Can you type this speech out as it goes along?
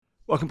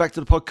Welcome back to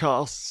the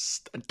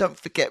podcast. And don't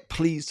forget,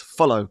 please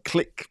follow.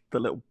 Click the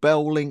little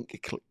bell link,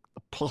 click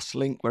the plus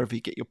link, wherever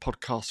you get your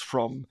podcast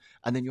from,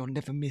 and then you'll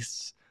never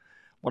miss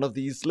one of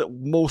these little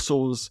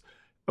morsels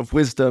of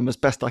wisdom as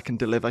best I can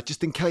deliver,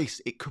 just in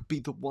case it could be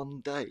the one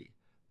day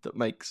that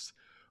makes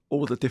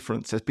all the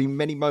difference. There's been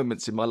many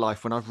moments in my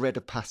life when I've read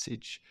a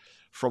passage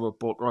from a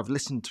book or I've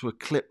listened to a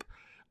clip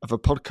of a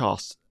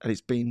podcast and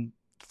it's been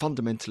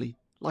fundamentally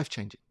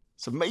life-changing.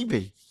 So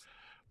maybe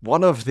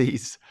one of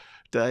these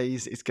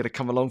days is going to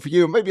come along for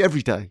you, and maybe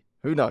every day.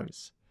 Who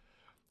knows?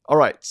 All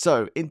right,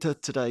 so into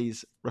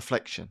today's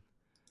reflection.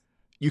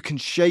 You can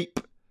shape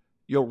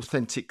your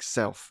authentic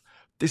self.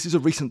 This is a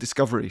recent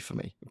discovery for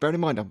me. Bear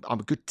in mind, I'm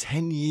a good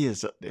 10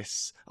 years at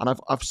this, and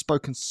I've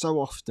spoken so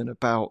often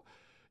about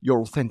your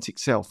authentic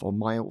self or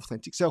my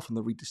authentic self, and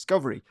the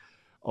rediscovery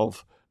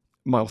of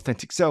my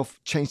authentic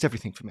self changed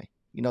everything for me.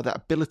 You know, that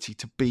ability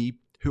to be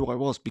who I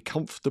was, be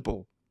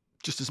comfortable,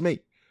 just as me.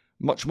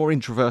 Much more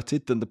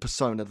introverted than the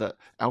persona that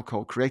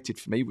alcohol created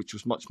for me, which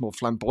was much more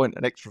flamboyant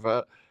and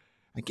extrovert,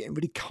 and getting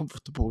really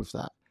comfortable with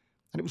that.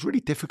 And it was really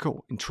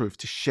difficult, in truth,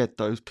 to shed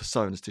those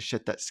personas, to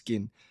shed that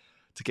skin,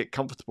 to get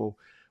comfortable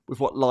with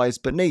what lies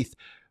beneath.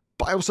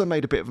 But I also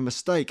made a bit of a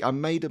mistake. I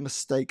made a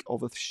mistake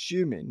of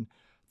assuming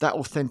that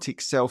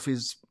authentic self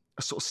is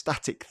a sort of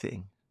static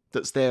thing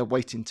that's there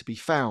waiting to be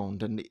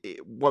found, and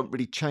it won't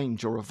really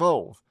change or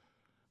evolve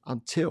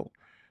until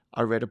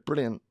I read a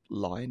brilliant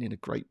line in a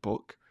great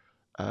book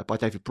by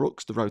David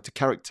Brooks, The Road to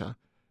Character.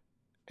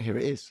 Here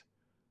it is.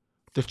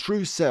 The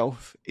true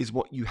self is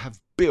what you have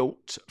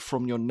built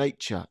from your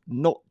nature,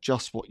 not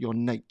just what your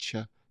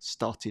nature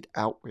started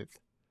out with.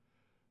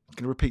 I'm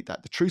going to repeat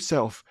that. The true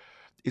self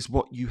is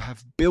what you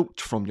have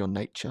built from your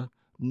nature,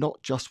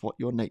 not just what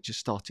your nature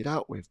started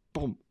out with.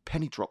 Boom,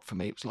 penny drop for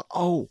me. It was like,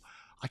 oh,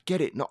 I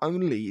get it. Not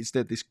only is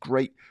there this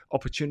great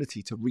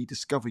opportunity to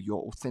rediscover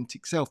your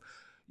authentic self,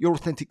 your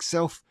authentic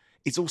self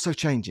is also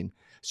changing.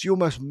 So you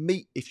almost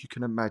meet, if you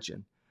can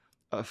imagine,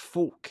 a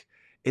fork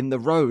in the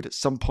road at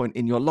some point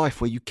in your life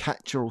where you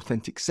catch your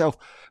authentic self.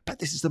 But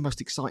this is the most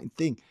exciting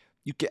thing.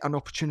 You get an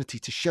opportunity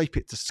to shape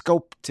it, to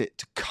sculpt it,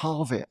 to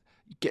carve it.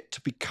 You get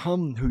to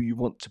become who you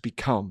want to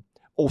become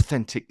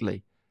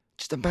authentically.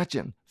 Just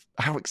imagine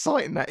how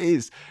exciting that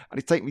is. And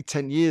it took me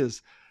 10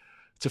 years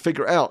to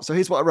figure it out. So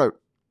here's what I wrote.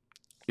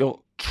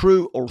 Your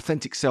true or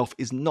authentic self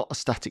is not a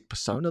static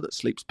persona that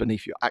sleeps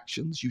beneath your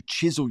actions. You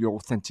chisel your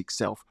authentic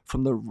self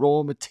from the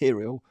raw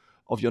material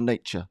of your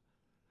nature.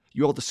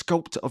 You are the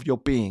sculptor of your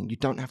being. You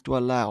don't have to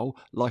allow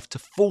life to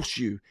force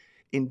you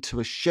into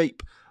a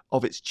shape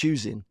of its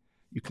choosing.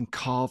 You can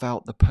carve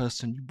out the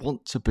person you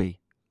want to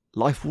be.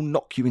 Life will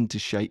knock you into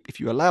shape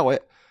if you allow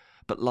it,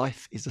 but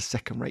life is a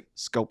second-rate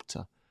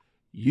sculptor.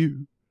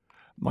 You,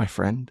 my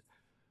friend,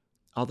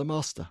 are the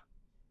master.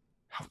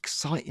 How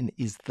exciting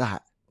is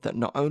that? That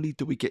not only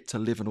do we get to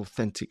live an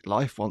authentic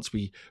life once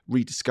we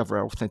rediscover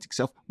our authentic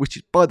self, which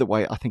is, by the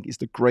way, I think is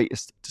the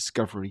greatest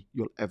discovery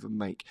you'll ever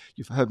make.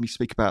 You've heard me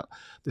speak about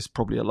this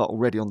probably a lot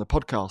already on the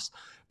podcast,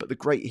 but the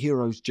great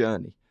hero's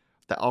journey,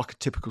 that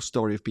archetypical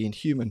story of being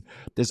human,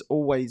 there's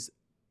always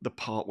the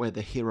part where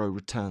the hero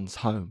returns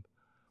home.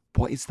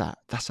 What is that?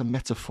 That's a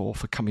metaphor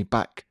for coming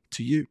back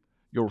to you,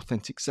 your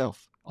authentic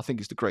self. I think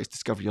it's the greatest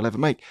discovery you'll ever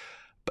make.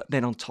 But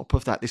then on top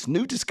of that, this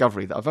new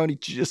discovery that I've only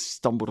just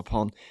stumbled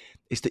upon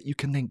is that you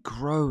can then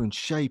grow and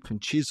shape and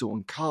chisel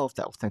and carve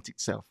that authentic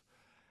self.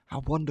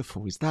 How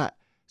wonderful is that?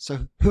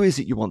 So who is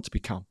it you want to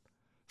become?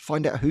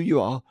 Find out who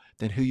you are,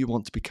 then who you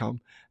want to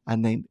become,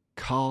 and then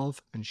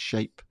carve and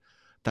shape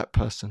that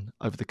person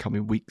over the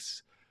coming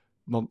weeks,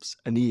 months,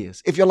 and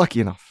years. If you're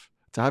lucky enough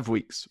to have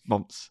weeks,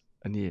 months,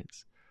 and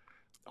years.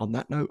 On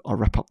that note, I'll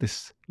wrap up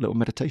this little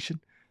meditation,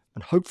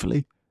 and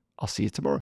hopefully I'll see you tomorrow.